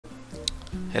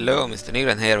Hello, Mr.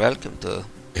 Nygren here. Welcome to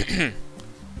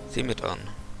Simitone,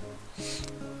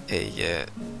 a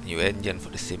new engine for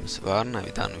The Sims 1.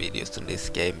 I've done videos on this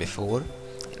game before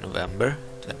in November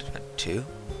 2022.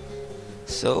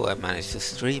 So I managed to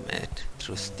stream it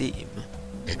through Steam.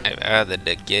 I've added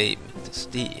the game to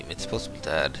Steam. It's possible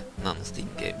to add non-Steam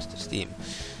games to Steam.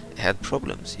 I had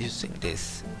problems using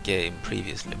this game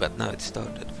previously, but now it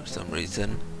started for some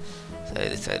reason. So I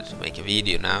decided to make a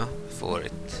video now before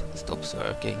it stops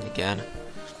working again.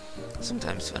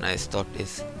 Sometimes when I start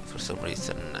this, for some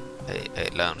reason I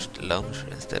launched the launcher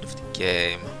instead of the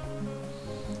game.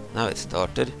 Now it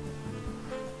started.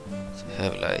 So we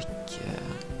have like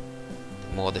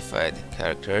modified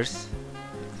characters,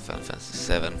 like the Final Fantasy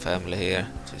 7 family here,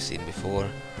 which we've seen before.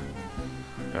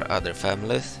 There are other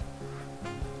families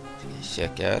you can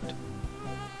check out.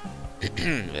 We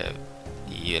have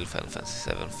Evil Final Fantasy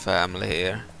 7 family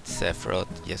here: Sephiroth,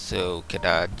 Yasuo,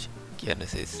 Kadaj,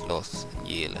 Genesis, Loss, and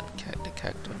Yil, and the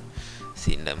character.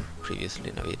 Seen them previously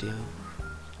in a video.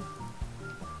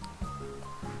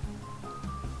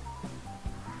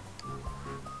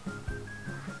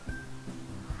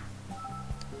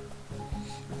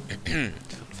 Final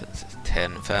Fantasy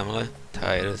 10 family: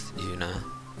 Tyrus, Yuna,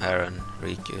 Aaron,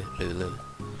 Riku, Lulu,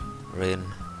 Rin.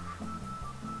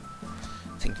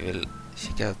 I think we'll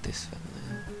check out this family.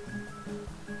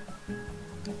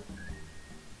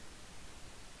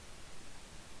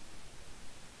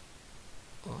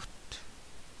 What?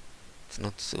 It's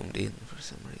not zoomed in for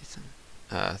some reason.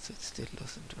 So it still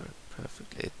doesn't work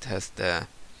perfectly. It has the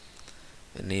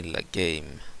vanilla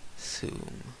game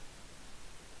zoom.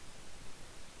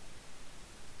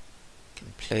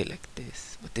 Can play like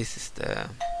this, but this is the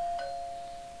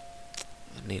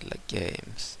vanilla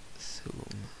games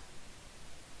zoom.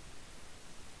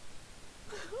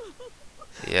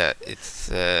 So yeah, it's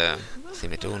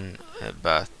Simitone,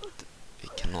 but we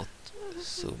cannot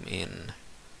zoom in.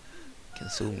 We can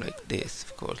zoom like this,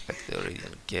 of course, like the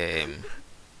original game.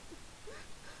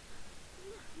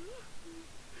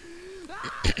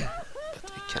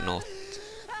 But we cannot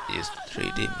use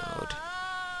 3D mode.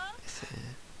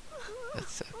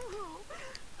 That's sucked.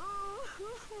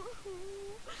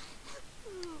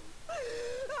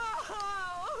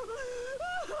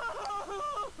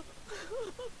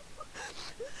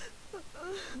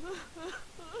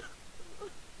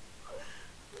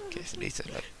 Okay, so these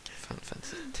are like Final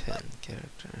Fantasy 10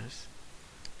 characters.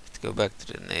 Let's go back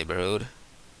to the neighborhood.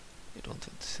 You don't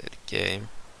want to say the game.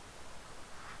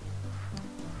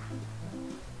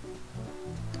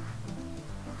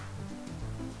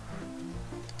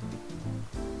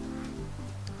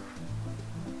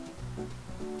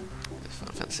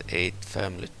 Final Fantasy 8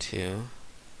 Family 2.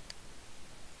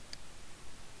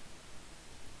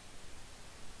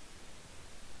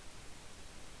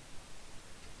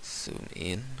 Zoom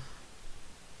in.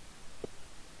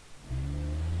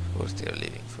 Of course they are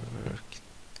leaving for work.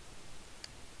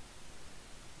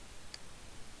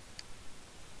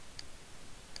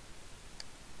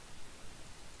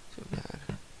 Så där.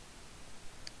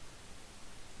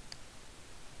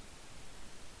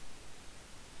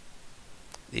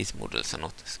 These models are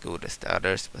not as good as the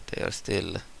others, but they are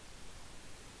still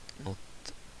not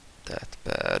that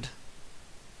bad.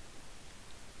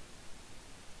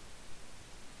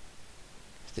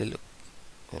 Still look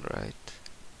alright.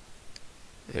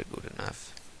 They're good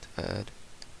enough to add.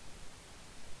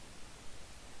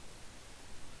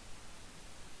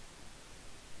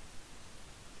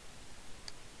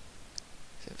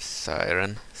 So we have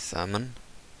Siren, Summon,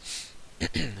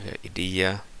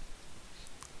 Idea,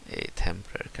 a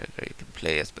temporary character you can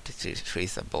play as, but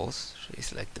she's a boss.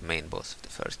 She's like the main boss of the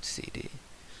first CD.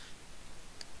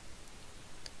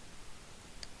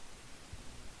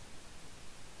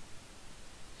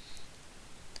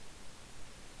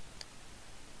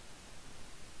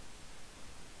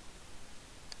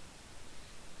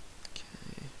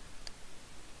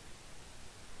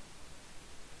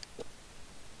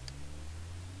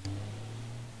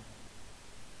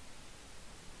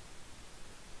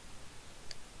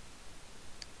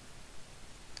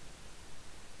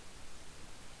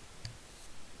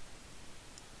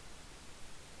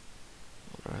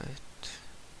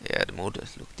 Yeah, the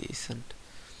models look decent,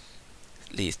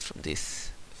 at least from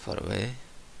this far away.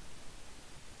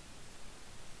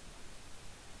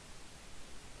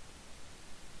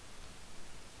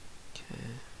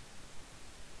 Okay.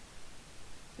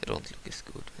 They don't look as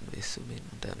good when we zoom in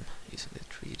on them using the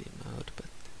 3D mode, but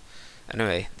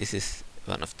anyway, this is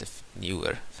one of the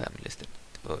newer families that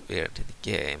were in the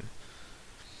game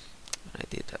when I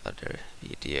did the other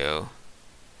video.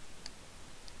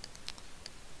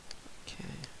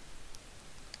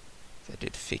 I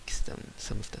did fix them.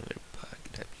 Some of them were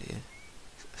bugged, I believe.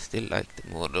 I still like the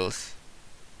models.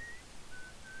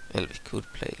 Well, we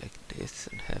could play like this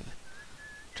and have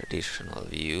traditional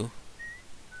view.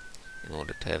 In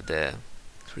order to have the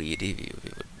 3D view,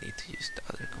 we would need to use the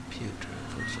other computer,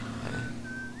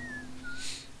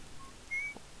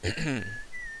 unfortunately.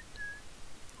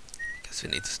 Because we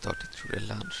need to start it through the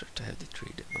launcher to have the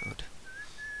 3D mode.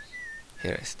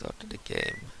 Here I started the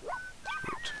game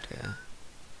through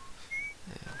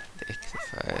the exe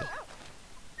file,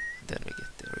 and then we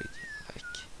get the original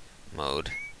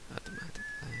mode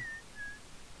automatically.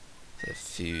 We have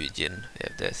Fujin, we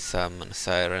have the summon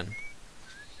siren,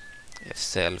 we have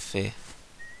selfie,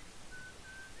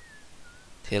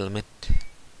 helmet.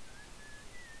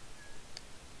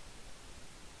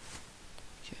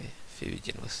 Okay,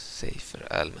 Fujin was safer,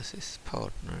 Almas'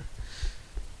 partner.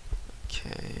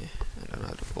 Okay, and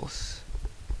another boss.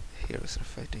 Heroes are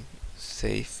fighting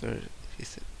safer.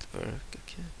 Is it work?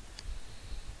 Okay.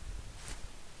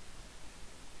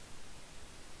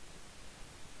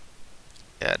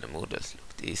 Yeah, the models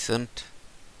look decent.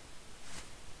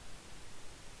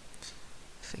 I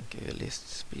think we will just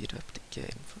speed up the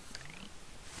game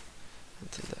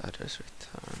until the others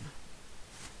return.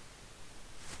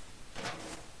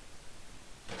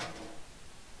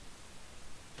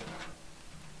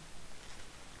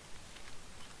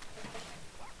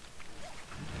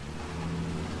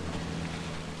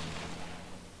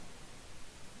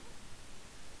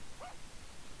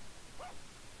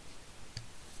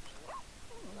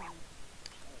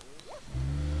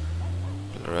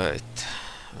 Right,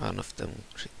 one of them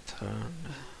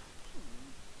returned.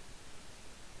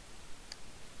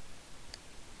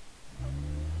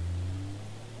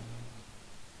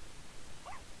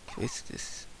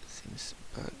 This seems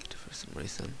bugged for some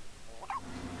reason.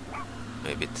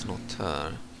 Maybe it's not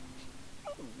her.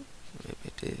 Maybe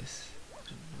it is. I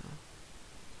don't know.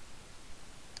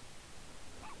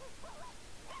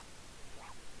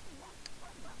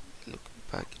 Look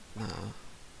bugged now.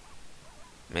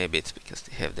 Maybe it's because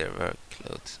they have their work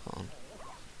clothes on.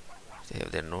 If they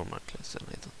have their normal clothes on,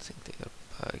 I don't think they are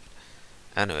bugged.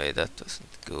 Anyway, that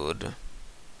wasn't good.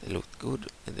 They looked good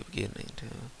in the beginning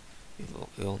too. We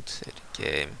won't save the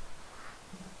game.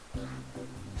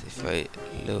 So if I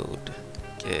load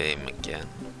game again,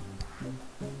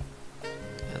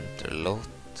 enter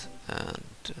lot,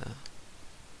 and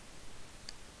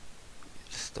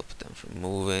stop them from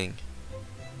moving.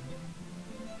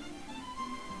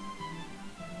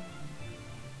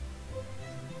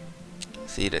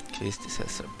 See that Christis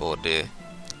has her body,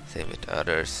 same with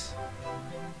others.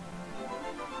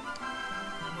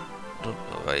 Don't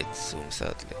know why it zooms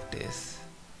out like this.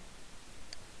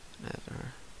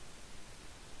 Never.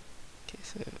 Okay,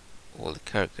 so all the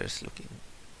characters looking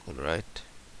alright.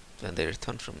 When they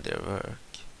return from their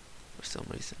work, for some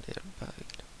reason they are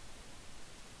bugged.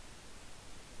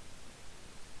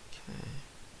 Okay.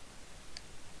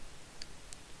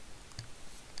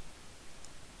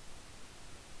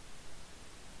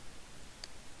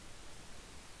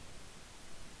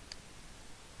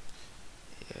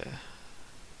 Yeah,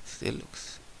 still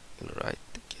looks alright,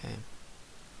 the game.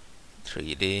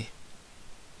 3D.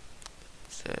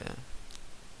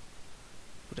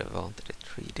 Would have wanted a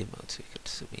 3D mode so you could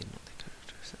zoom in on the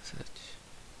characters and such.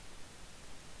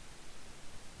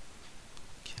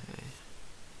 Okay.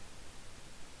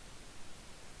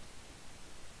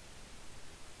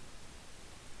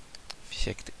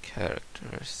 Check the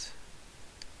characters.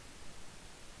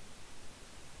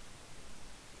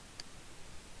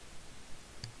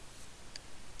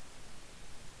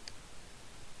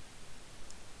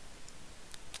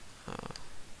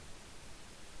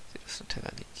 It doesn't have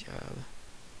any job.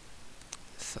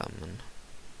 Summon.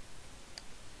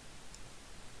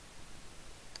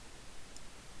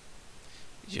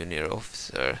 Junior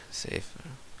officer, safer.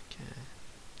 Okay.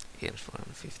 In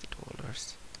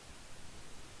 $450.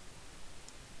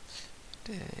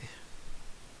 Day.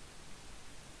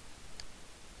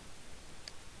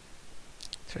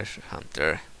 Treasure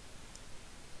hunter.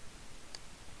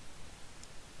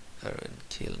 Erwin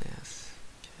Kilnes.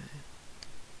 Okay.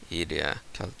 Idia,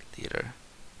 cult leader.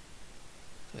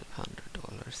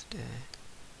 $1,200 a day.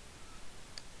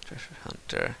 Treasure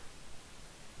hunter.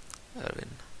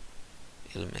 Erwin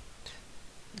Ilmet.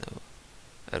 No.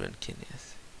 Erwin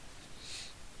Kilnes.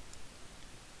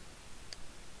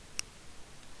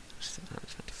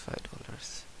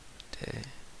 $725 a day.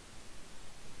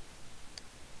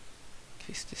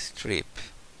 Christie Strip.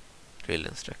 Drill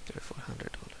instructor $400 a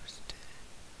day.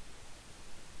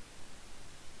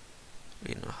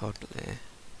 Reno Hartley.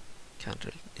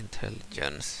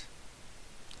 Counterintelligence.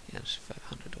 Yes,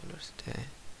 $500 a day.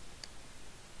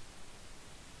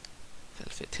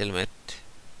 Outfit, helmet,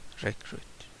 recruit,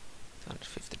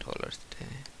 $150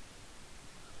 today.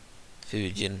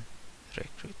 Fusion,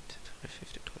 recruit,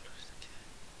 $150. Okay.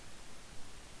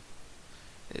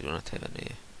 They do not have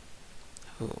any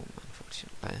home,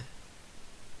 unfortunately.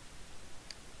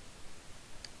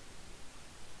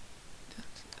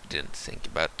 Didn't think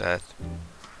about that.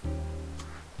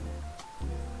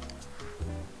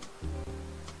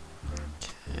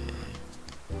 Okay.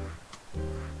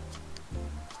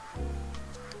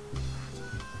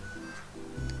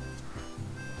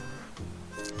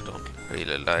 Don't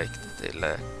really like that they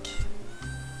lack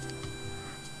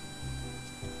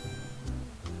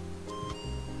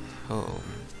home.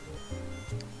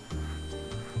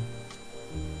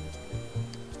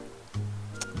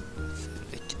 Let's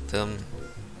evict them.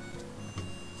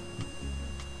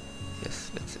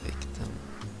 Yes, let's evict them.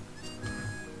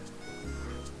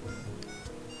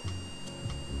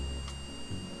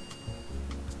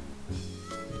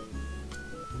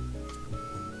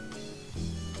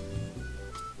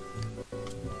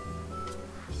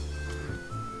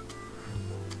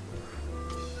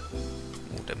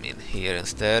 Move them in here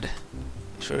instead.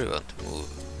 Sure you want to move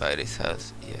by this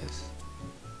house? Yes.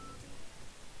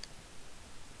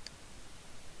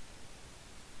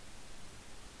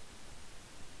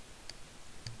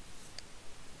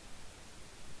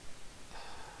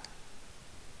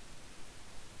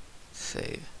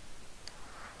 Save.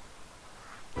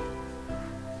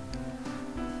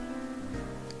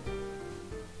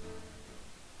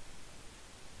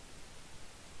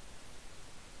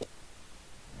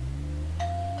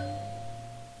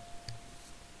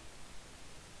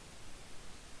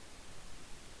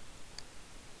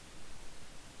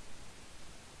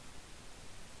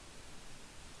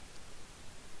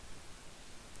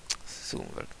 Zoom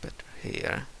work better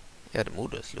here. Yeah, the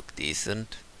models look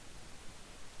decent.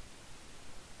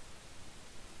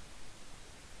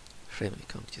 Shame we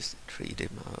can't use the 3D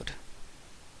mode.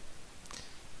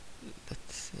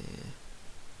 Let's see.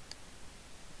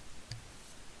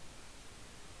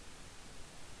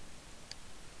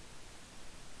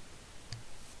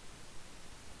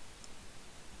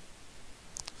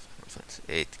 Final Fantasy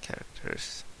 8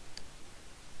 characters.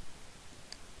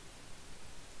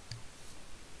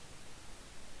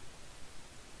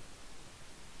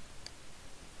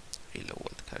 Real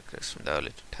old characters from the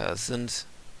early 2000s.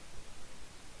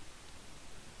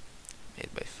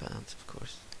 Made by fans, of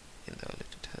course, in the early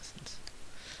 2000s.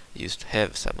 I used to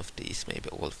have some of these, maybe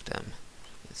all of them,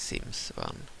 in Sims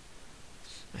 1.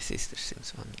 My sister's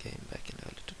Sims 1 game back in the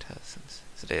early 2000s.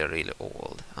 So they are really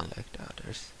old, unlike the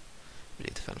others. I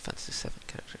believe the Final Fantasy 7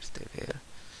 characters they were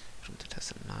from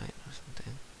 2009 or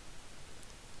something.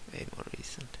 Way more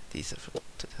recent. These are from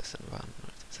 2001 or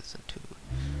 2002,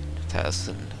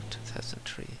 2000 and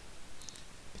 2003.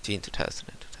 Between 2000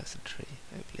 and 2003,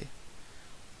 I believe.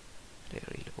 They are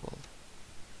really old.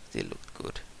 Still look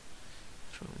good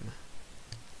from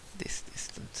this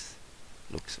distance.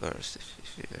 Looks worse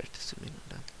if we were to zoom in on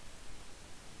them.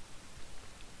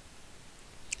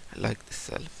 I like the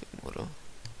selfie model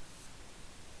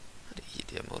and the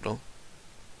EDM model.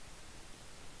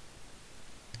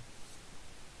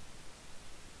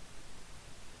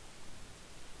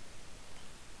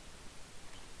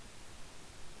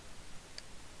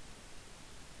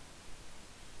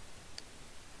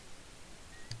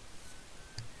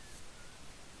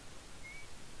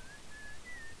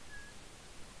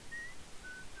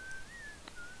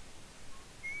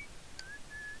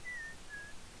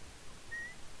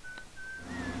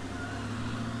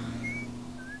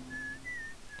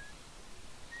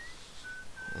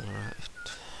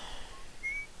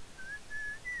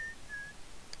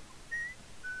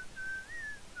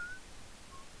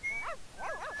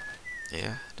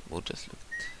 Yeah, the models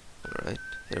looked alright.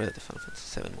 Here are the Final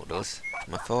Fantasy 7 models.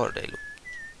 From afar they look,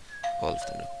 all of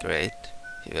them look great.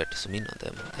 If you were to zoom in on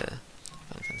them, the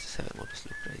Final Fantasy 7 models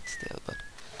look great still, but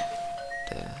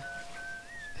the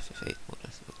FF8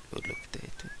 models would look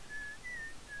dated.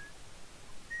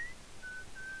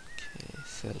 Okay,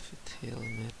 selfie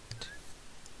helmet,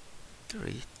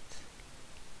 greet.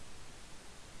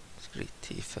 Let's greet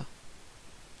Tifa.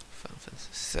 Final Fantasy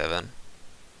 7.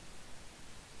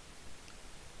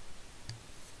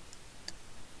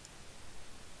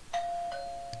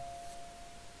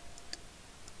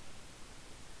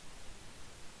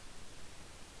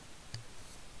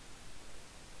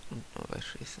 I don't know why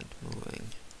she isn't moving.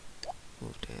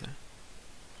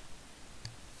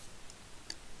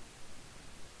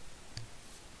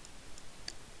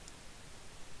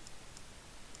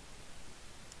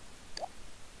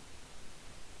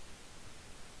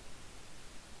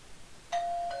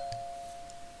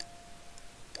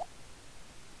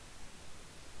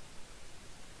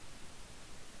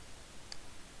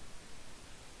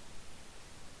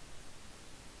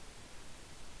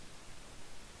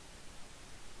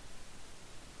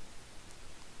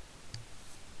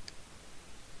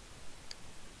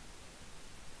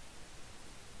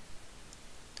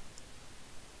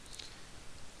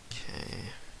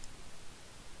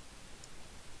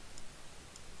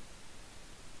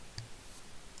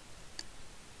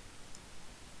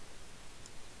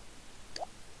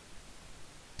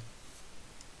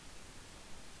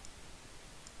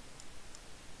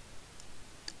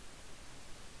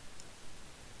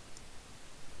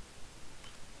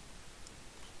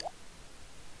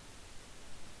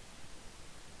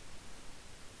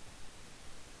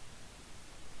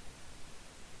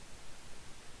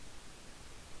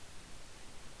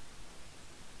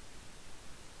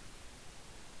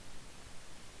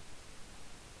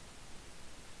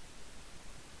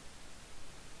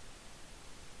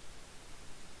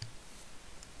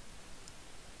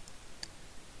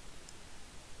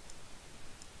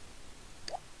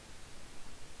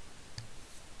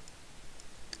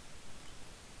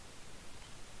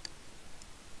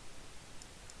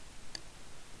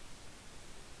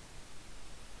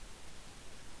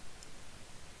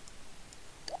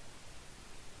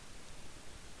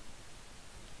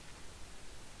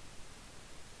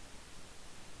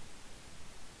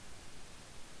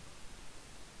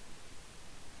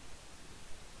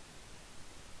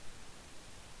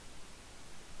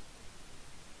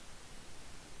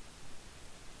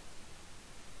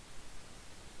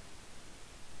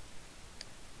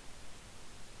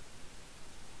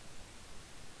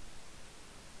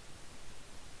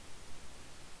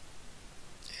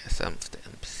 some of the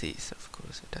NPCs are of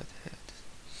course without heads.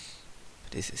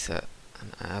 But this is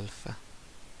an alpha.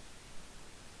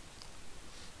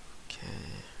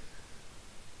 Okay.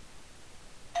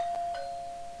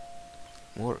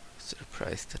 More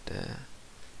surprised that the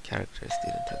characters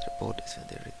didn't have their bodies when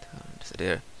they returned. So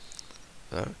their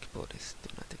work bodies do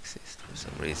not exist for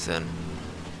some reason.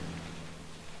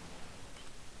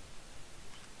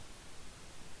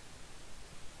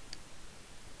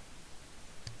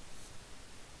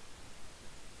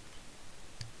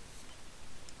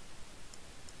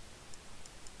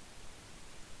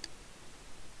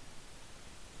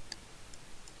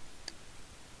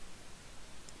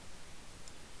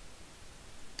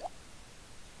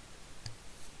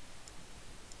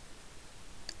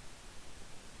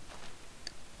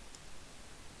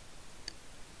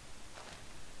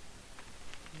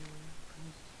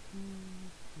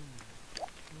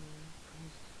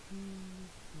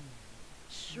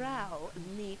 Shroud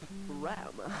neat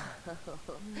ram.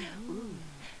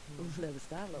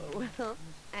 Levstalo.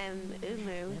 And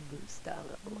umu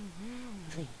bustalo.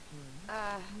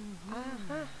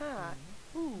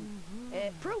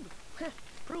 Probe.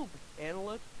 Probe.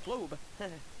 Analyt. Globe.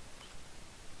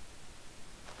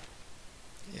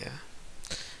 Yeah.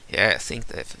 Yeah, I think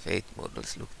the FF8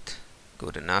 models looked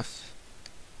good enough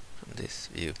from this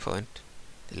viewpoint.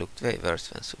 They looked way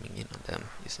worse when zooming in on them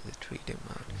using the 3D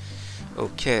mode.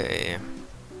 Okay.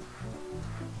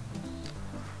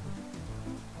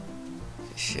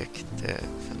 Check the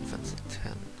Final Fantasy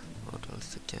X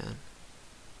models again.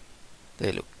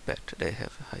 They look better, they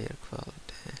have a higher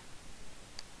quality.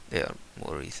 They are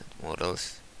more recent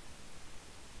models.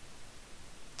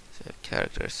 So have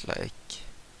characters like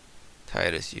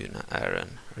Tyrus, Yuna,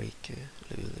 Aaron, Riku,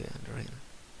 Lulu and Rin.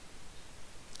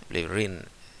 I believe Rin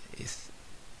is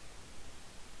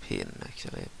Pin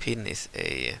actually. Pin is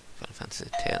a Final Fantasy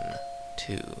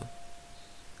X-2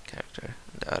 character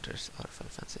and the others are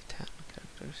Final Fantasy X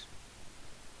characters.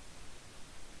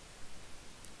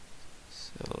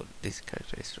 So this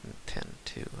character is from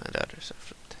X-2 and the others are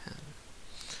from X,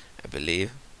 I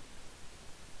believe.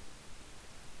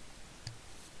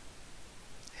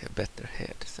 They have better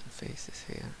heads and faces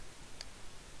here.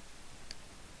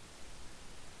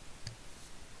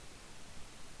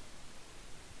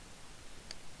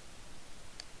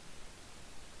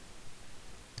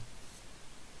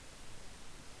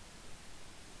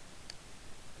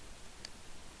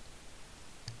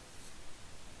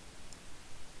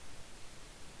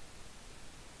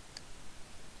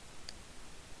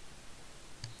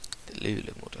 The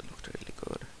Lulu model looked really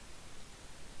good.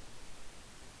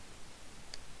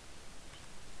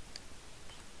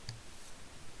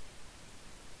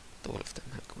 All of them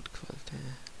have good quality.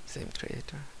 Same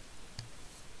creator.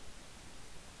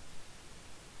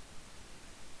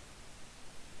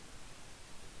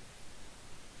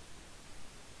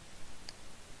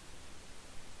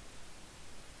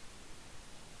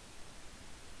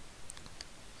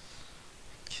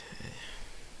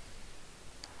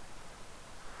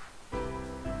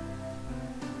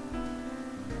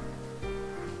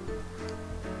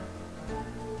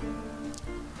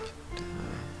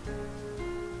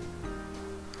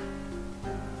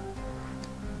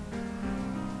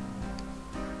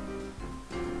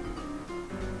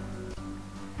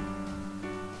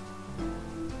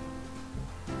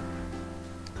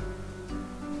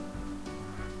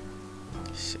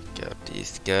 Check out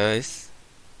these guys.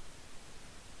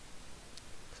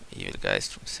 Some evil guys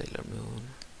from Sailor Moon.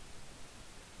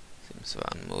 Sims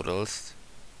 1 models.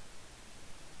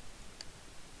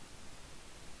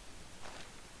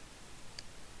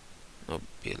 No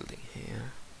building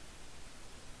here.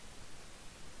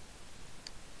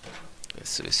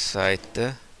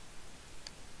 Suicide.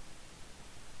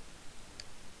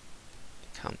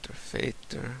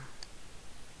 Counterfeiter.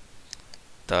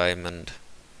 Diamond.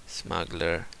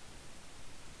 Smuggler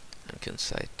and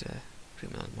Kunsaite,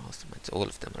 criminal masterminds. All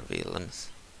of them are villains.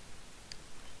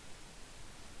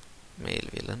 Male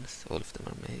villains. All of them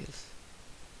are males.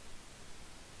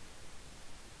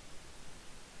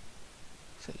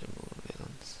 Sailor Moon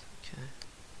villains. Okay.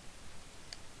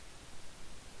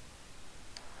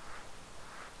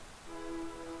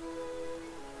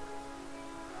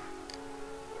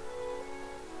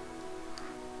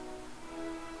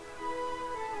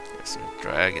 Some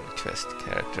Dragon Quest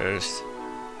characters.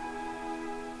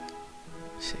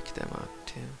 Check them out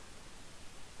too.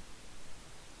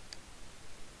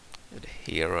 The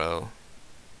hero.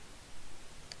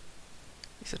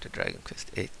 These are the Dragon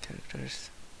Quest 8 characters.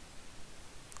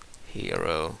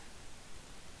 Hero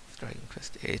of Dragon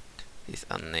Quest 8 is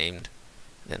unnamed.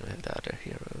 Then we have the other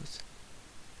heroes.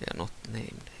 They are not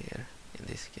named here in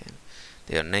this game.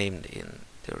 They are named in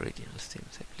the original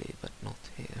Sims, I believe, but not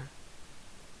here.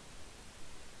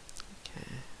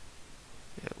 Okay.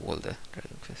 We have all the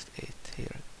Dragon Quest 8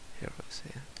 heroes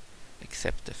here,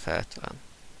 except the fat one.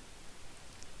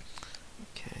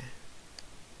 Okay.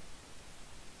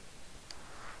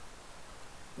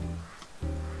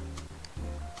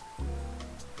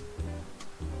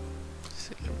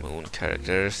 Sailor Moon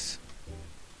characters.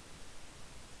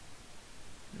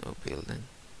 No building.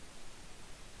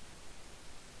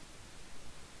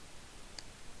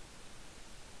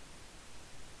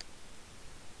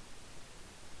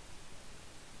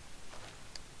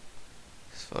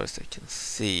 As far as I can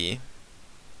see,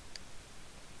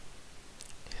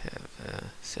 we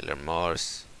have Sailor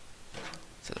Mars,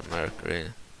 Sailor Mercury,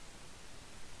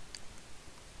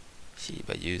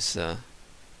 Shiba Yusa,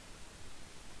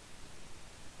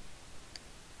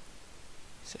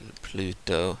 Sailor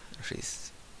Pluto.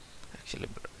 She's actually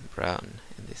brown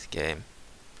in this game.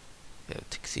 We have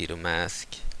Tuxedo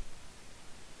Mask.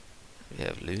 We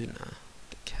have Luna,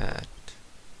 the cat.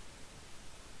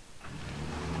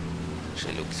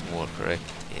 She looks more correct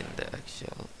in the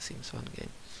actual Sims 1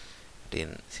 game. But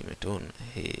in Simitone,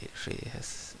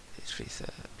 she's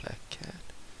a black cat.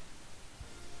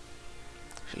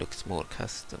 She looks more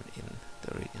custom in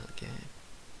the original game.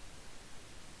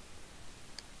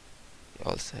 We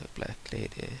also have Black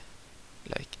Lady,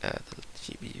 like adult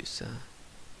Shiba Yusa.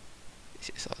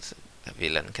 This is also a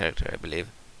villain character, I believe.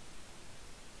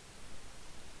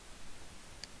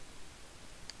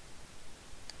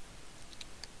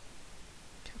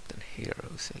 Captain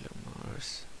Hero, Sailor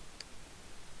Mars.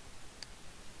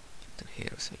 Captain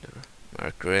Hero, Sailor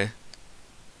Mercury.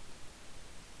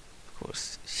 Of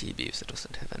course, Shiba Yusa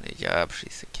doesn't have any job,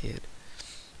 she's a kid.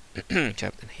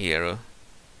 Captain Hero,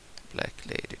 Black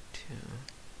Lady too.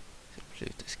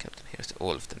 Pluto is Captain Hero, so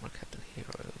all of them are Captain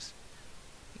Heroes,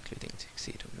 including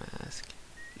Tuxedo Mask.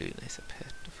 Luna is a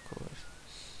pet, of course.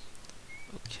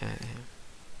 Okay.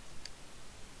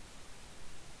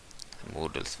 The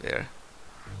models were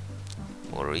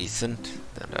more recent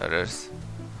than the others.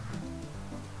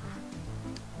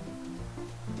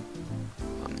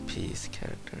 One Piece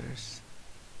characters.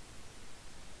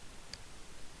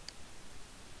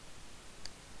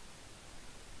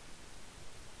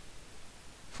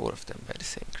 Four of them by the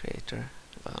same creator,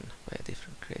 one by a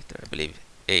different creator. I believe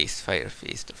Ace Fire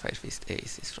Feast or Fire Feast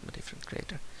Ace is from a different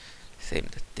creator. Same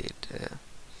that did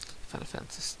Final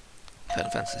Fantasy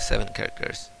 7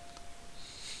 characters.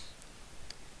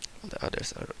 All the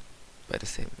others are by the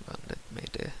same one that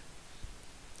made the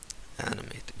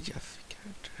animated Jeff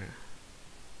character.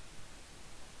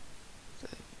 So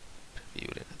I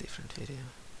previewed in a different video.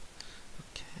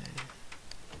 Okay.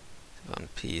 One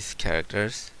Piece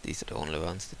characters. These are the only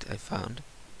ones that I found.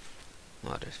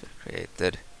 No others were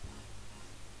created.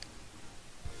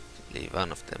 I believe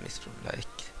one of them is from like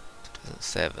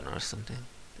 2007 or something.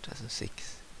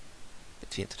 2006.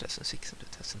 Between 2006 and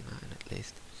 2009 at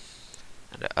least.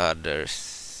 And the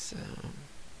others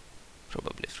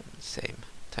probably from the same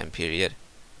time period.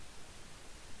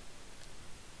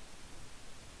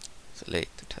 So late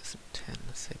 2010,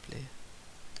 I believe.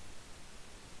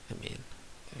 I mean,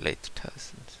 late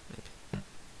 2000s maybe.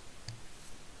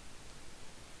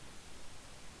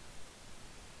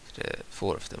 The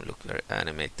four of them look very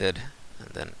animated, and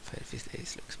then Fire Feast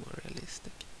Ace looks more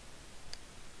realistic.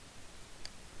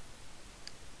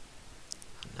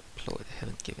 Unemployed, I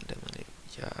haven't given them any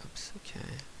jobs,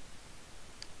 okay.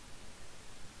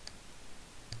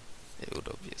 They would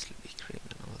obviously be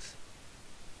criminals.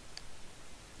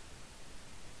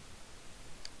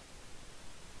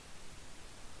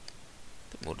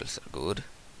 The models are good.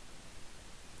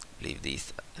 I believe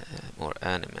these more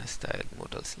anime styled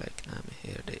models like Nami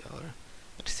here, they are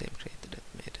the same creator that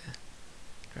made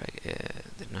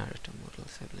the Naruto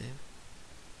models, I believe.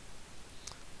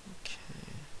 Okay.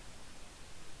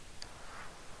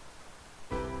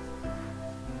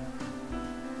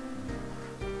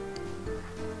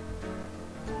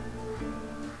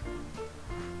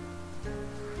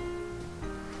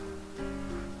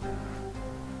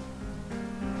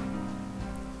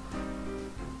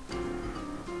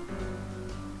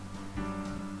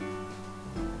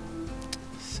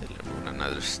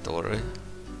 Another story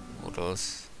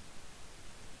models.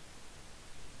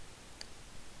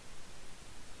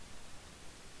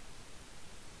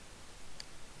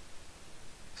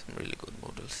 Some really good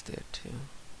models there too.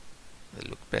 They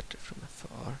look better from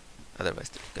afar. Otherwise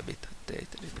they look a bit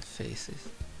outdated in the faces.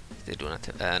 They do not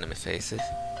have anime faces.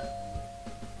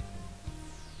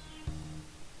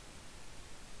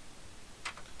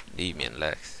 Demian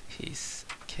lacks his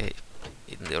cape.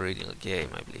 In the original game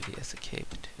I believe he has a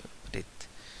cape too. But it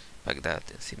like that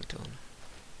in Simitone,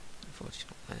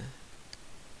 unfortunately.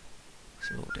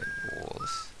 Let's move the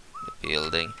walls, the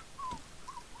building.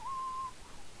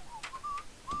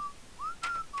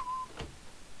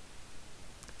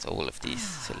 So all of these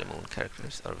Sailor Moon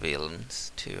characters are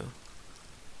villains too.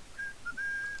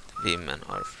 The women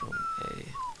are from a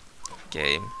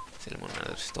game, Sailor Moon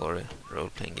Another Story,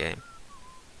 role-playing game.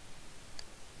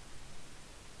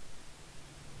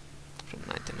 From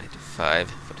 1995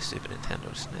 for the Super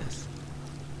Nintendo SNES.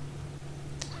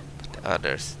 But the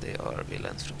others, they are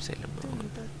villains from Sailor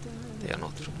Moon. They are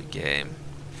not from the game.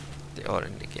 They are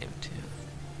in the game too.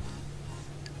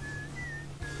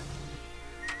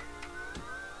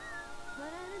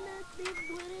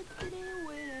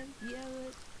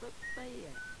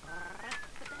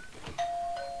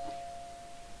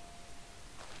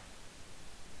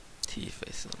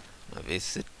 T-Face on a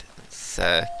visit and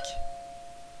Zack.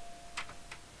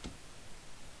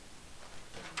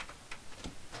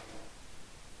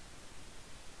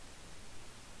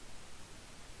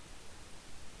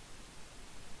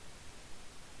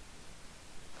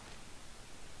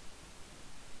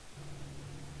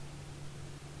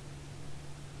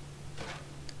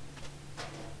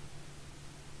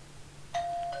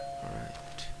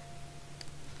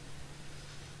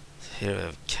 Here we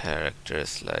have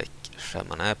characters like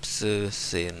Shamanapsu,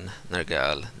 Sin,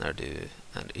 Nergal, Nardu,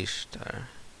 and Ishtar.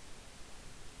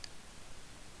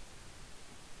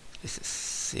 This is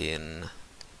Sin,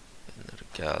 and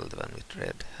Nergal, the one with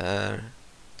red hair,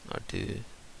 Nardu,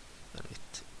 the one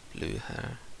with blue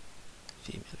hair,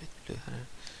 female with blue hair,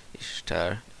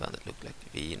 Ishtar, the one that looks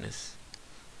like Venus,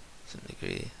 to some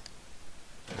degree,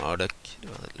 Marduk, the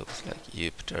one that looks like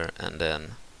Jupiter, and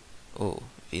then, oh,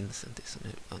 Vincent is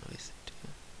on a visit too.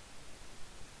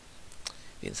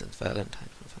 Vincent Valentine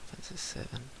from Final Fantasy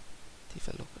 7.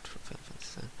 Tifa Lockhart from Final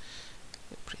Fantasy 7.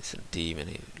 Prince and Demon,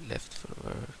 he left for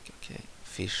work. Okay.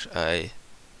 Fish Eye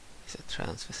is a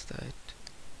transvestite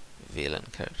villain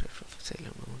character from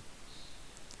Sailor Moon.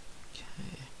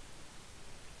 Okay.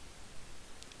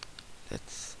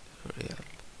 Let's hurry up.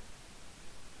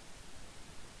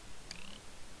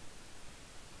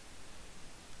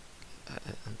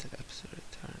 Until the episode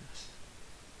returns.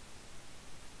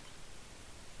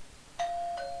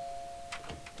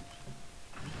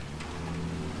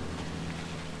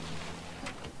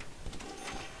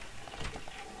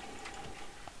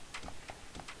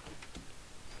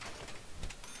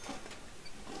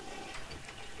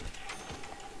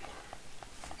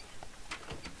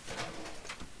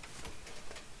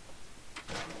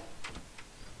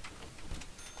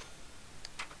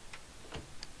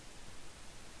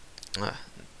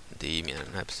 Demian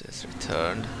and Abscess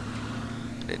returned.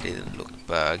 They didn't look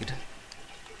bugged.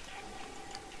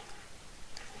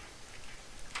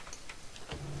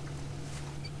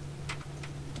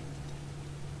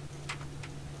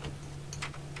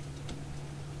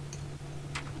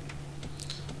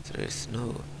 So there is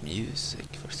no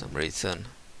music for some reason.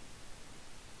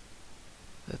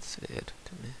 That's weird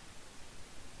to me.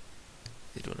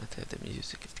 We do not have the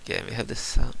music of the game. We have the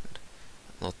sound,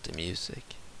 not the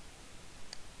music.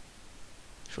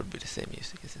 Should be the same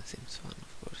music as in Sims 1,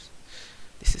 of course.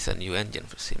 This is a new engine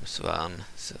for Sims 1,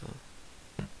 so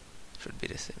should be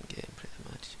the same game pretty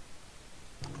much.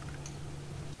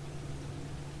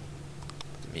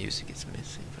 The music is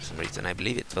missing for some reason. I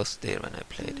believe it was there when I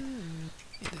played in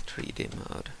the 3D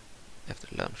mode after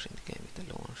launching the game with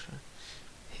the launcher.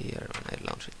 Here, when I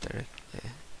launch it directly,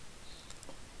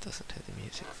 it doesn't have the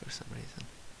music for some reason.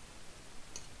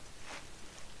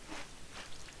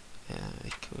 We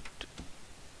could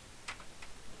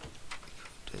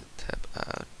tab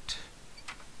out.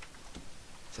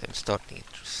 So I'm starting it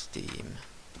through Steam,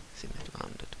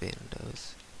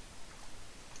 Simit1.windows.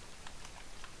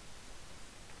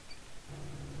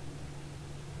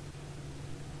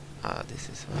 Ah, this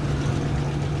is why.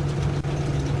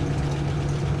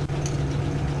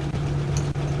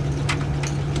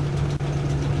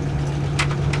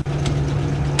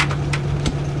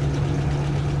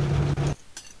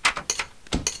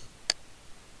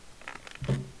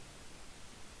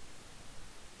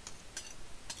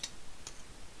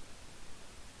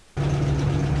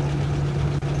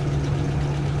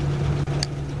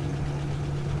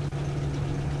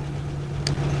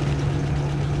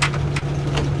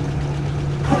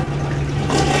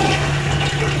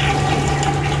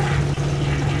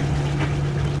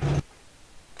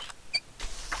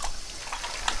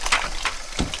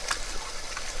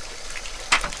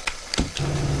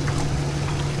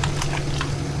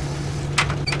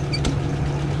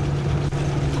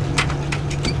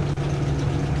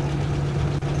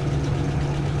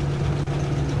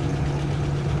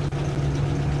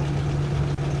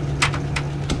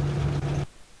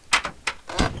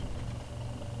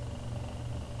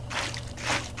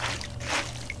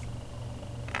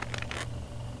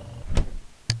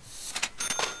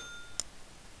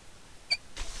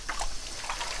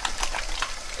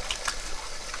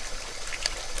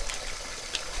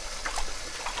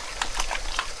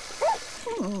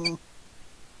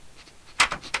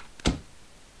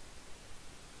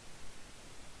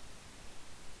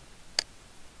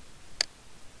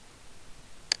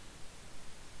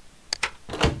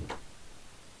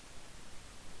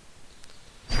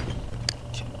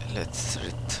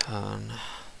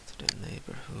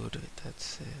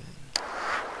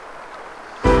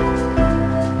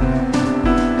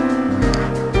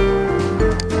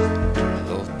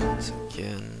 Load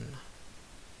again.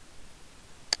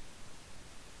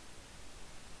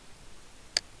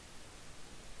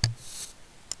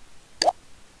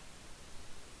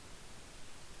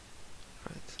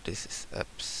 Right, so this is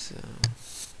apps.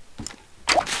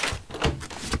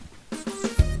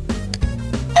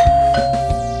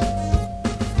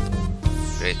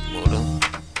 Great model.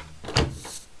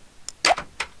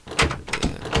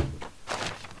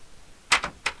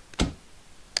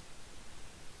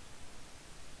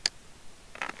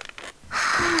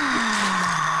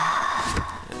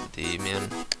 Demon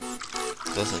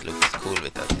doesn't look as cool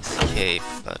without his cape,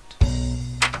 but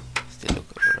still look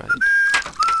alright.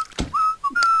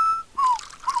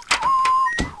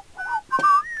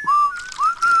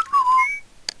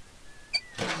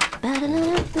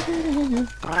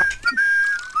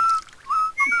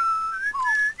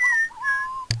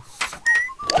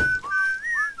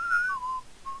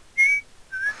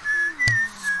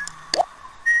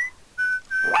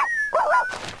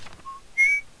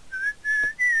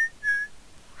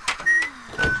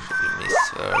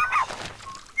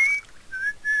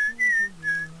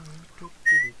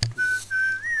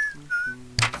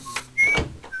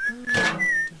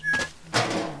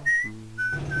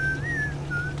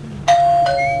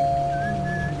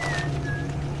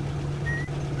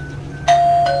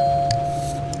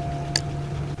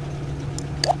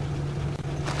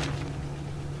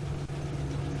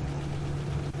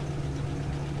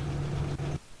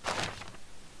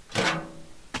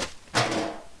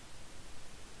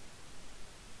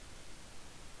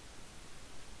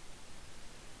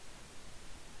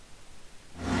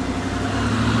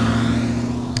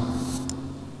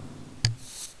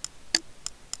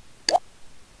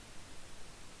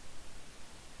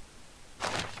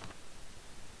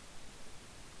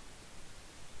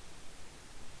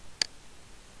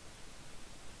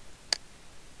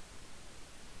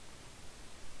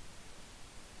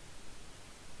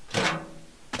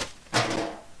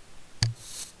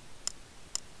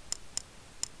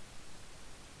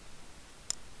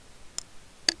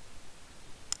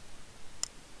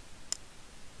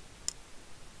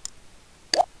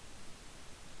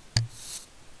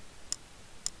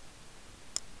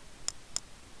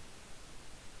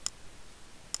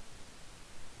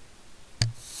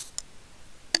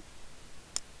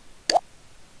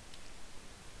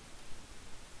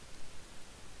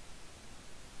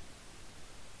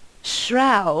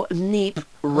 Shroud Neep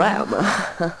Ram.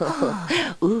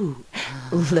 Ooh,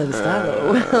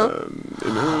 Levstalo.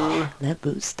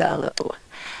 Lebustalo.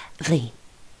 Flee.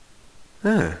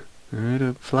 Nu är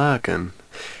det flaken.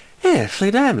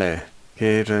 Fly dämle.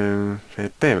 Ger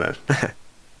dämle.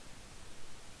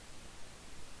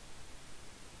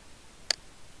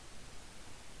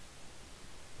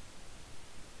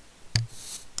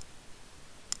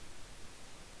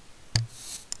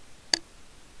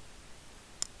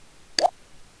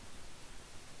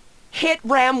 Hit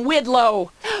Ram Widlow.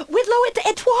 Widlow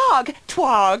it twog.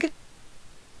 Twog.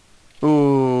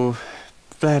 Ooh,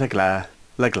 blärgla.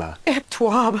 Legla.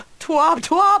 Twab. Twab.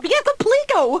 Twab. Yes, the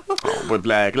Plico. Would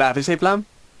blärgla för sig blam?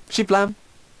 She blam?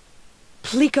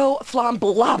 Plico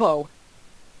Flamblabo.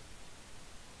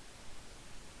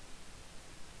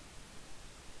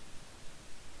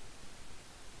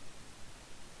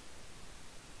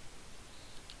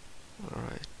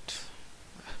 Alright,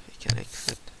 we can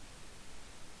exit.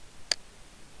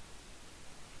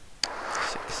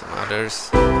 See some others.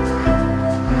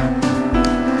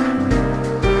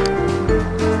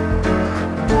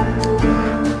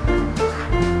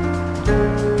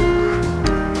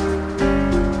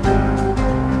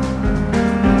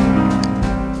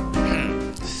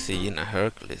 XENA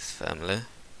Hercules family.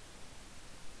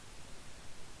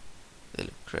 They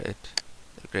look great.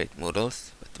 They're great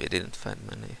models, but we didn't find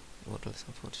many models,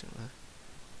 unfortunately.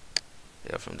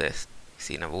 They are from the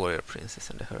XENA Warrior Princess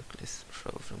and the Hercules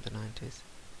show from the 90s.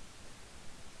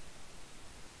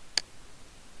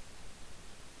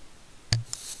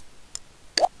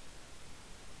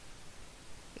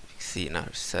 XENA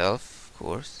herself, of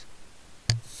course.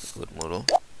 A good model.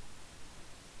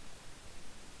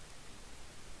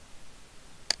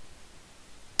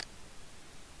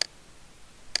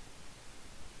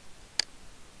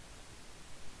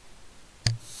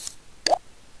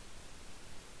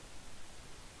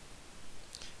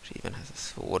 She even has a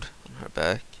sword on her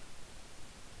back.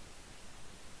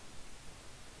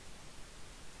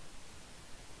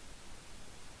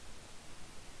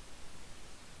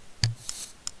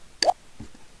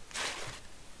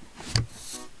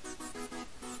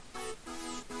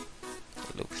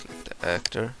 It looks like the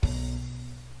actor.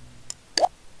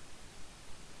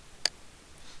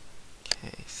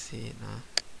 XENA.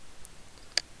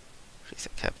 She's a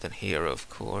captain hero, of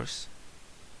course.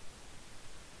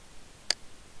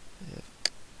 We have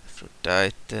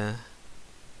Aphrodite,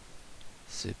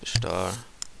 Superstar,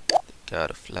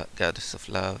 the goddess of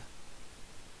love.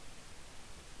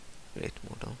 Great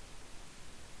model.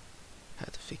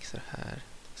 Had to fix her hair.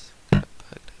 It's kind of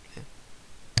bugged, I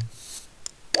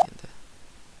believe.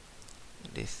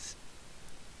 In this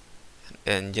an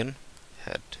engine,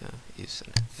 had to use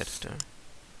an editor.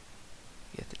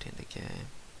 Get it in the game.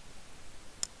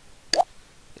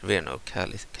 There were no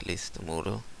Callisto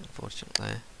model,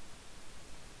 unfortunately.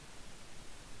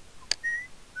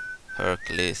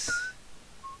 Hercules.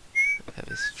 We have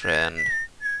his friend.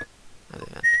 Now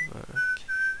they went to work.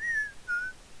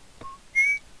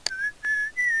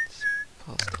 Let's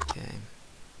pause the game.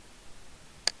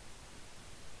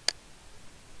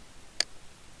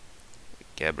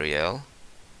 Gabrielle.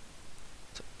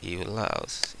 So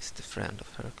Eulaus is the friend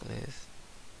of Hercules.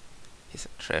 He's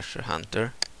a treasure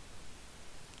hunter.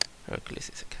 Hercules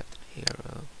is a captain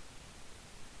hero.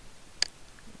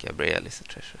 Gabrielle is a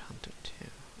treasure hunter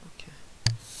too. Okay.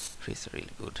 She's a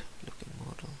really good looking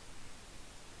model.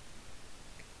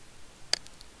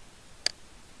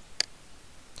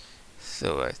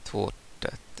 So I thought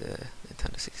that the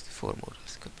Nintendo 64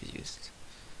 models could be used.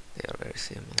 They are very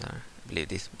similar. I believe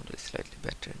this model is slightly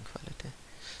better in quality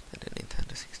than the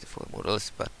Nintendo 64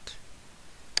 models, but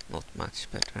not much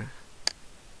better.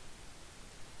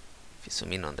 If you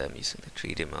zoom in on them using the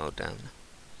 3D mode, then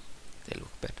they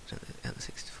look better than the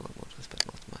N64 models, but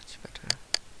not much better.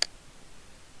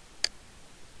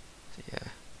 So yeah,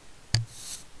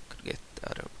 could get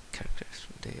other characters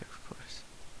from there, of course.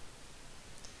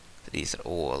 But these are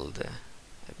all the,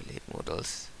 I believe,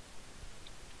 models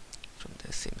from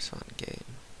the Sims 1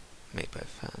 game, made by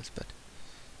fans, but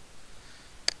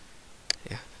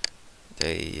yeah,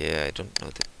 they, I don't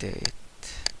know the date.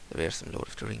 There were some Lord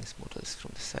of the Rings models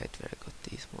from the site where I got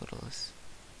these models.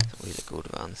 Some really good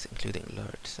ones, including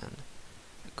Lurch and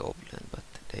a Goblin, but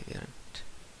they weren't.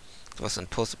 It wasn't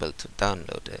possible to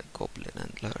download the Goblin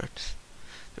and Lurch.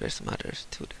 There were some others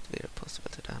too that were possible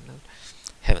to download.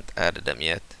 Haven't added them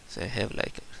yet, so I have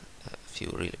like a few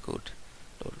really good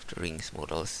Lord of the Rings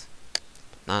models.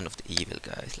 But none of the evil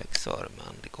guys like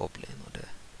Saruman, the Goblin,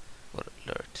 or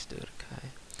Lurch, the other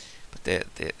guy. But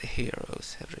the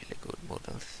heroes have really good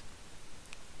models.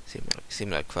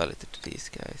 Similar quality to these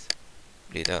guys.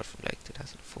 I believe they are from like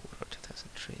 2004 or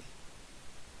 2003.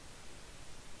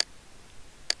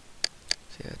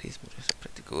 So yeah, these models are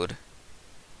pretty good.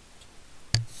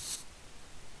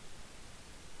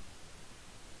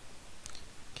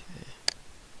 Okay.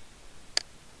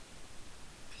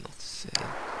 Will not save.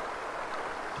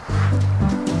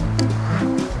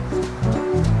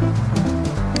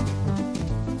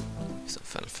 Some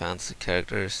Final Fantasy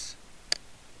characters.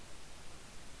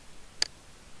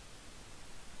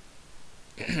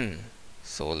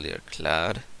 Soldier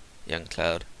Cloud, Young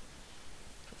Cloud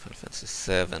from Final Fantasy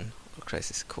 7 or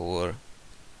Crisis Core.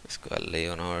 We got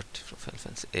Leonard from Final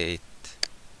Fantasy 8.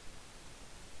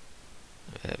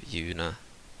 We have Yuna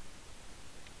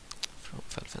from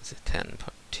Final Fantasy 10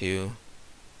 Part 2.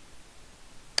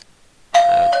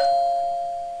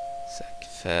 Zack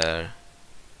Fair,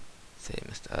 same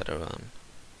as the other one.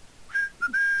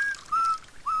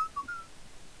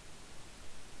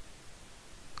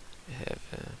 We have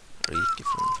Riki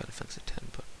from Final Fantasy 10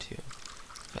 Part 2.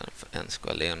 And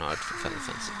Squall Leonard from Final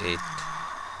Fantasy 8.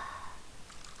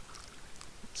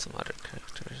 Some other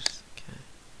characters. Okay.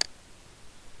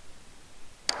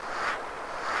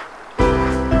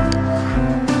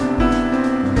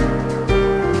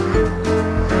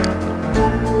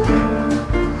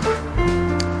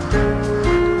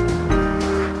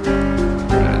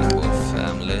 Dragon Ball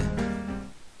family.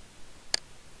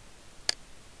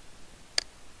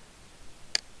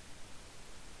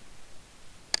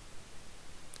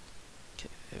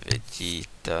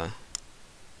 Vegeta,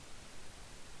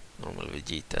 normal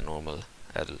Vegeta, normal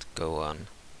adult Gohan,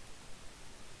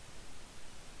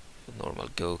 normal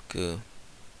Goku,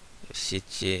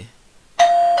 Shichi,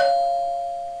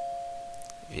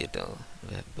 Vidal,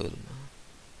 we have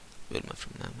Bulma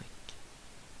from Namek.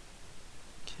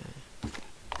 Okay.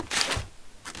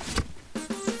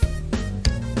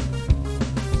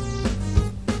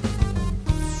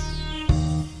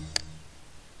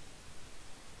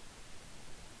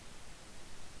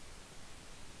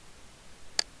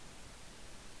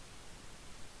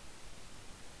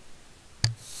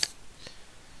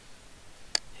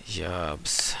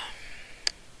 Jobs.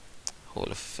 Hall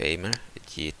of Famer,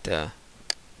 Vegeta.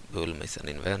 Bulma is an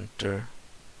inventor.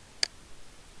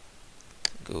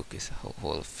 Goku is a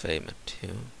Hall of Famer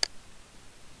too.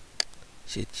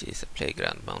 Chichi is a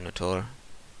playground monitor.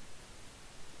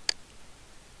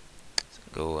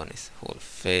 Gohan is Hall of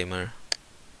Famer.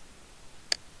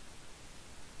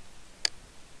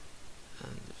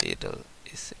 And Vidal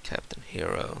is a Captain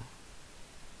Hero.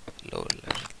 Lower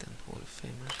ranked than Hall of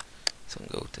Famer. Son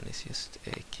Goten is just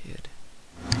a kid.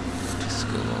 To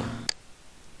school.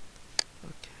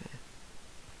 Okay.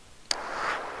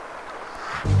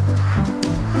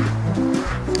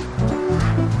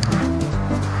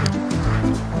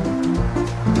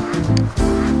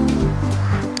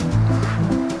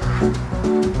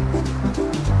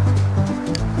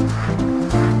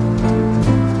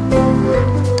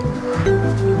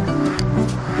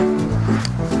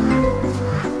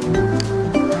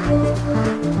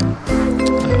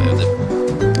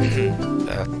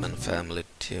 Family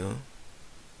too.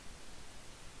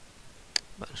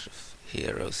 Bunch of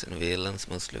heroes and villains,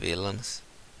 mostly villains.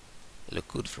 They look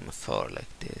good from afar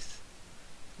like this.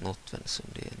 Not when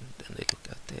zoomed in, then they look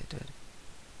outdated.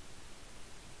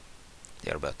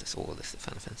 They are about as old as the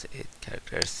Final Fantasy 8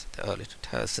 characters, the early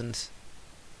 2000s.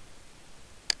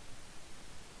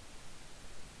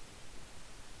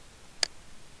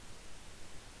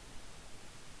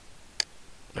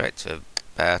 Right, so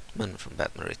Batman from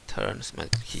Batman Returns,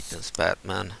 Michael Keaton's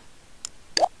Batman.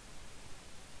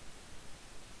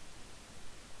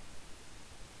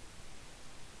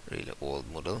 Really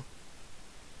old model.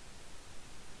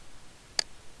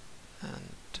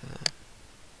 And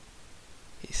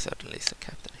he certainly is a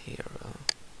Captain Hero.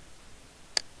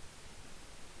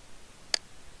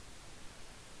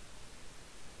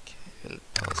 Okay, we'll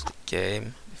pause the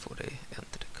game before they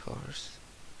enter the cars.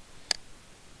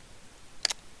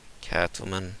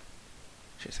 Catwoman.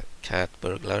 She's a cat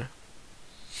burglar.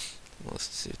 The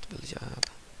most suitable job.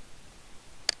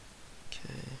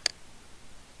 Okay.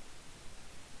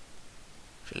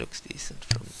 She looks decent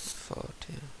from far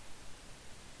too.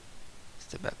 It's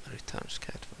the Batman Returns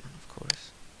Catwoman, of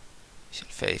course. Michelle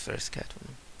Pfeiffer's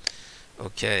Catwoman.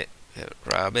 Okay, we have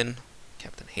Robin,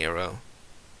 Captain Hero.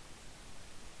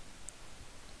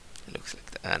 It looks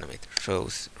like the animator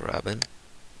shows Robin.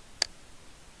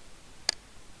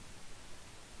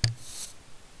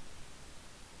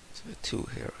 So we have 2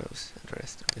 heroes and the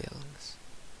rest are villains.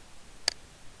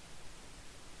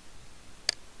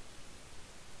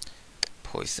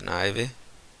 Poison Ivy.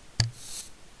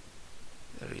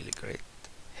 A really great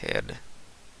head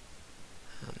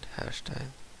and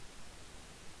hairstyle.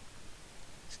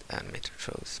 It's the animator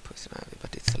shows Poison Ivy,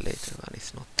 but it's a later one.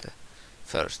 It's not the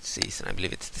first season. I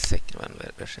believe it's the second one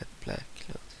where she had black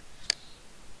clothes.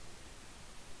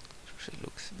 So she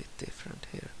looks a bit different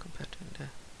here compared to the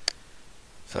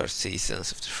first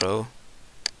seasons of the show.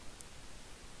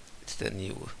 It's the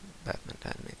new Batman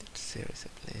animated series, I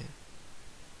believe.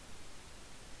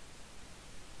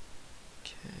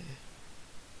 Okay.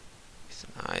 It's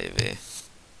an Ivy.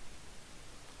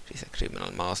 She's a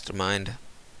criminal mastermind.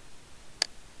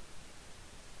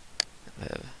 And we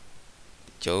have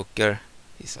the Joker.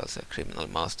 He's also a criminal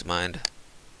mastermind.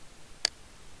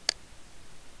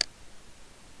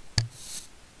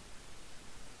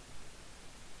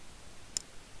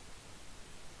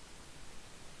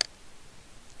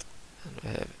 And we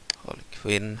have Harley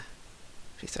Quinn.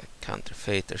 She's a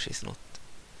counterfeiter. She's not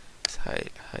as high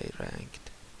ranked.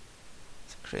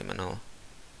 It's a criminal.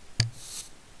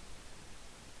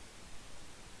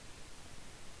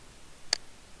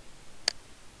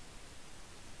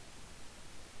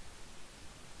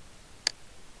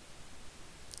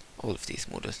 All of these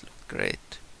models look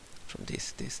great from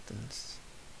this distance.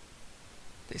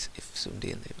 This, if zoomed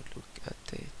in, they would look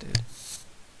outdated.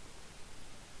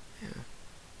 Yeah.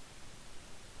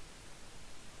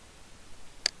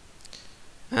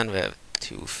 And we have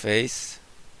Two-Face.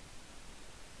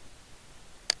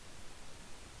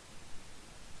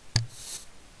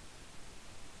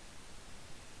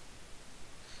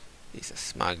 He's a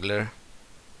smuggler.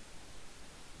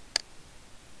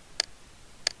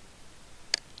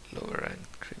 Lower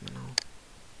ranked criminal.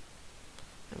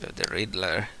 And we have the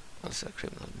Riddler, also a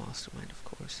criminal mastermind, of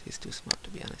course. He's too smart to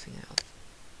be anything else.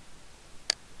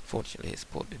 Fortunately his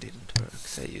body didn't work,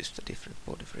 so I used a different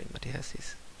body for him, but he has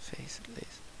his face at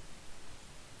least.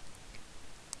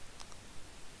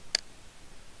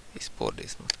 His body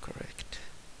is not correct.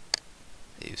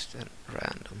 I used a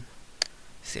random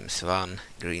Sims 1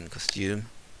 green costume.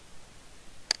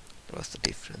 There was a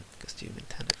different costume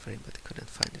intended for him, but I couldn't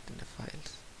find it in the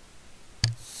files.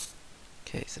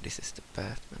 Okay, so this is the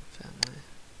Batman family.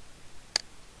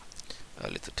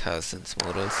 Early 2000s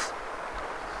models.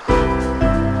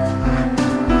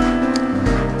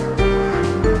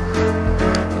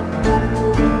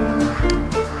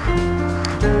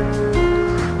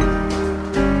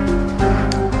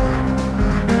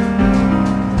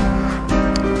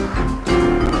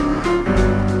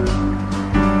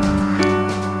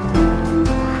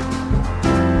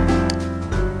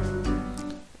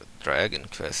 Dragon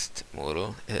Quest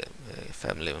model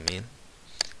family, I mean.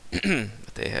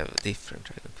 But they have different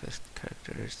Dragon Quest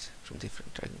characters from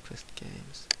different Dragon Quest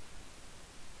games.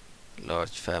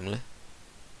 Large family.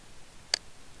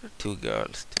 There are 2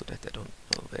 girls too that I don't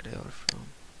know where they are from.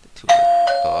 The 2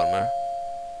 with armor.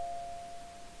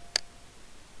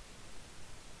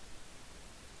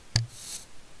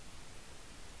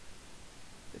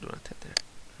 They do not have their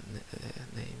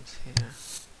names here.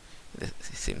 In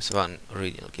the Sims 1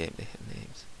 original game they have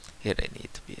names. Here they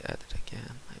need to be added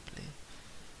again, I believe.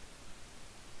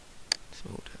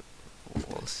 Smooth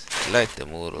walls. I like the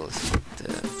models with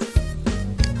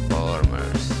the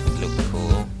armors. They look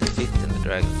cool. They fit in the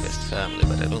Dragon Quest family,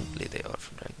 but I don't believe they are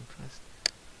from Dragon Quest.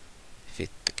 They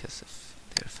fit because of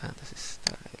their fantasy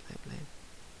style, I believe.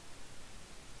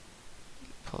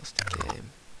 Pause the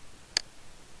game.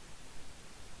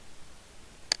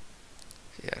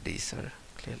 So yeah, these are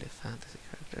clearly fantasy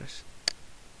characters.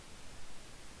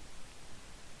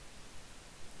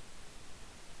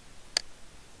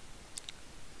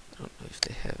 I don't know if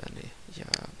they have any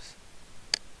jobs.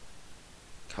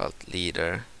 Cult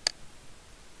leader.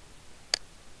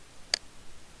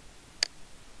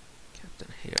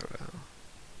 Captain Hero.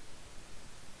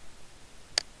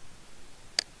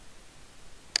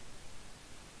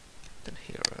 Captain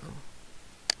Hero.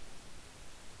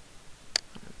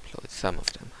 Unemployed. Some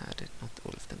of them had it, not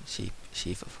all of them.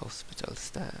 Chief of hospital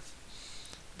staff.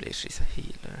 I believe she's a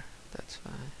healer, that's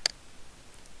why.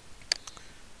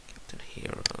 Captain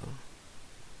Hero.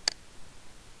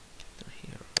 Captain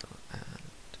Hero and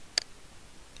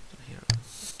Captain Hero,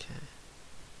 okay.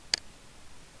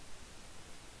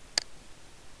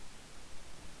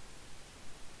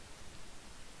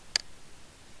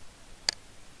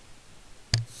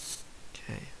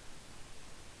 Okay.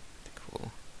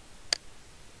 Cool.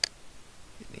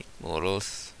 Unique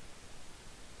models.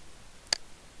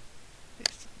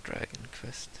 It's Dragon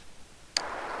Quest.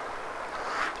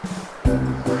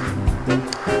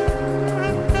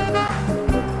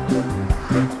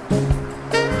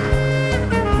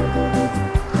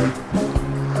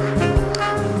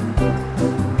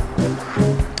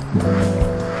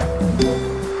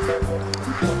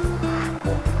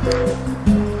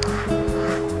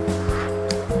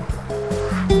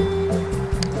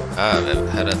 I've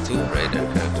had a Tomb Raider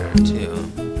character too.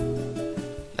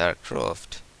 Lara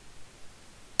Croft.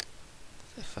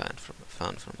 I found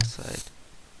from the side.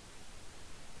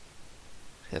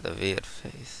 She had a weird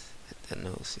face. The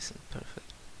nose isn't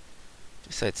perfect.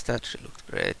 Besides that, she looked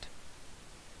great.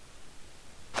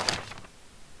 Her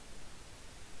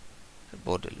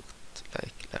body looked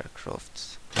like Lara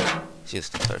Croft's. She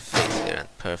used her face here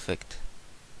and perfect.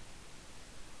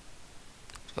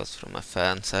 It was from a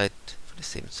fan site for The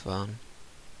Sims 1. An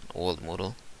old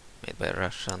model made by a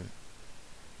Russian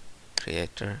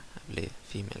creator, I believe,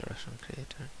 female Russian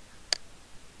creator.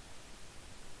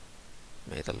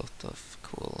 Made a lot of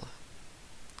cool,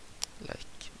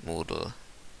 like, models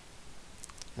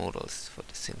for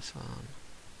The Sims 1.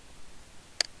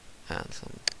 And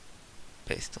some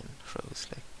based on shows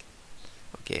like,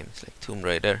 or games like Tomb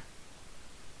Raider.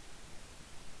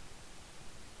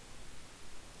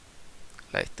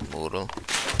 Like the model.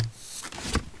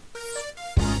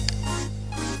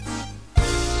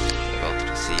 I wanted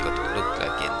to see what it looked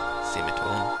like in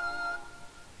Simitone.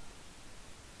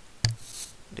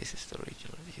 This is the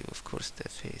original view. Of course the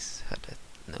face had that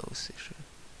nose issue.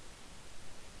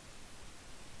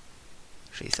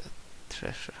 She's a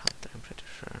treasure hunter, I'm pretty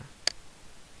sure.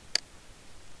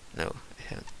 No, I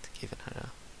haven't given her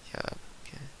a job.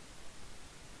 Okay.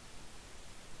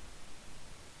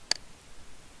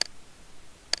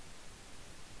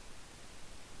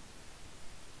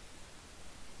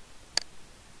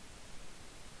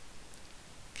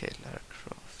 Okay, Lara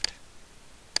Croft.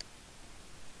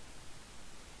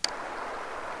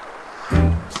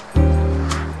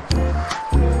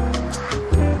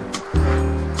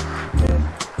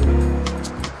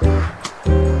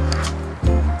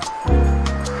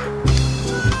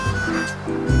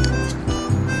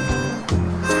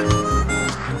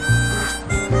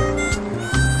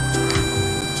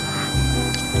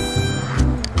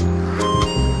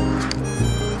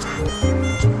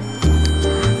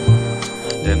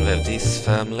 Then we have this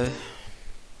family.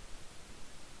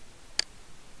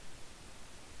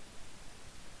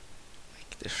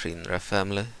 Like the Shinra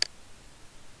family.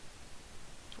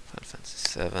 From Final Fantasy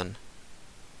 7.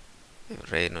 We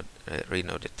have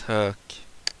Reno the Turk.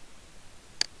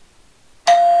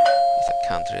 He's a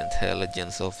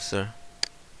counterintelligence officer.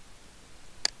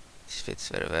 This fits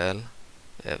very well.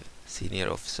 We have senior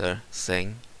officer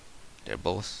Zeng, their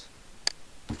boss.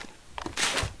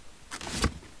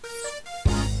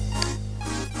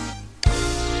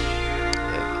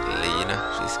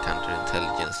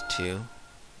 too.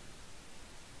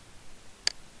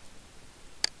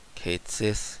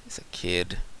 Katesis is a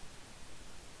kid.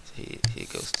 So he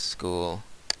goes to school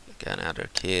like any other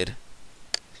kid.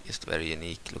 Just a very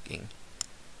unique looking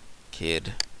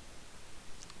kid.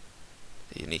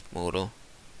 A unique model.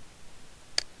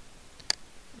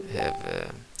 We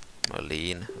have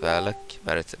Marlene Valak,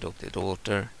 Barrett's adopted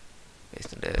daughter,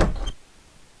 based on the...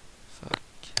 Fuck,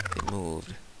 they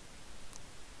moved.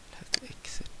 I'll have to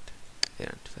exit. They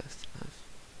aren't fast enough.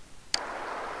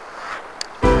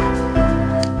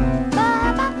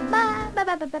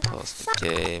 Pause the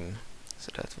game,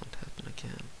 so that won't happen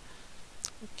again.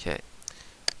 Okay,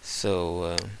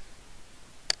 so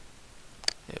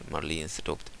Marlene's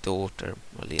adopted daughter,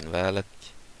 Marlene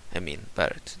Valak. I mean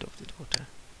Barrett's adopted daughter.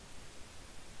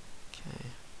 Okay.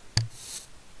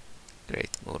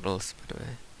 Great models, by the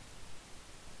way.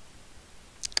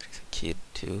 There's a kid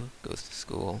too, goes to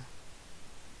school.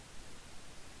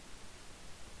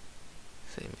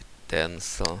 Same with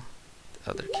Denzel,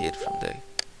 the other kid from the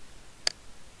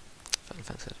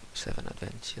FF7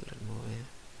 Advent Children movie.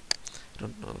 I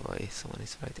don't know why someone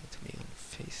is writing to me on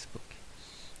Facebook.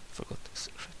 Forgot to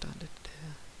shut down the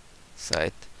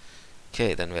site.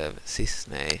 Okay, then we have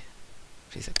Cisne.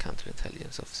 She's a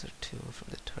counterintelligence officer too, from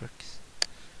the Turks.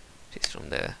 She's from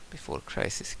the Before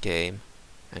Crisis game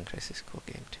and Crisis Core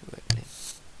game too, I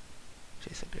believe.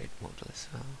 She's a great model as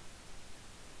well.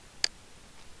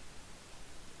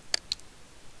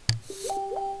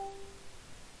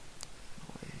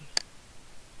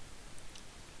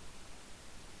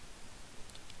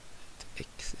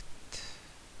 Exit.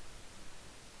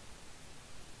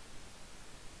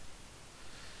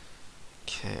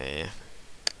 Okay.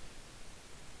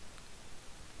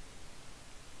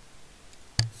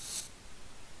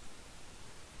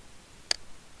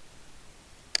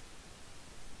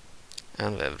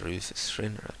 And we have Rufus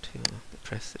Shinra too, the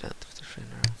president of the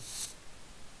Shinra.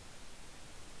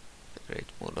 A great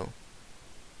model.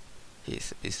 He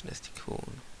is a business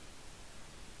tycoon.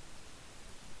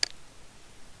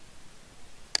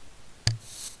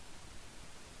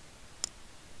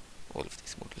 All of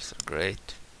these models are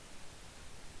great.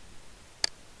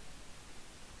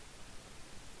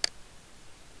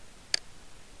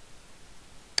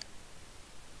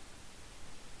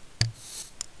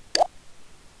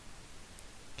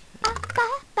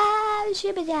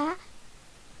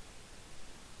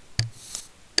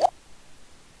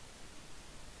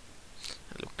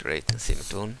 Look great in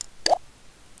Simitone.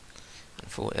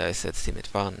 I said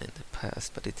Simitone in the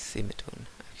past, but it's Simitone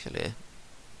actually,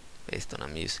 based on a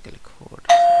musical chord.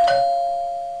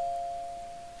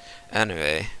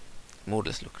 Anyway,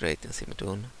 models look great in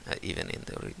Simitone, even in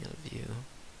the original view.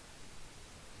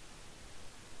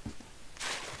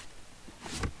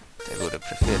 I would have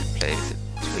preferred to play with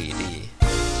a 3D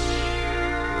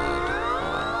mode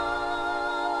on.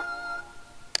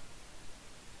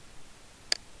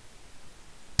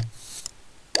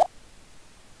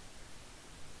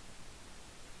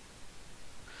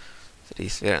 So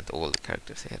these weren't all the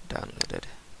characters I had downloaded.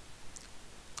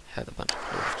 I had a bunch of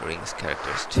Lord of the Rings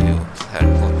characters too,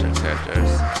 Harry Potter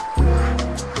characters,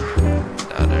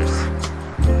 and others.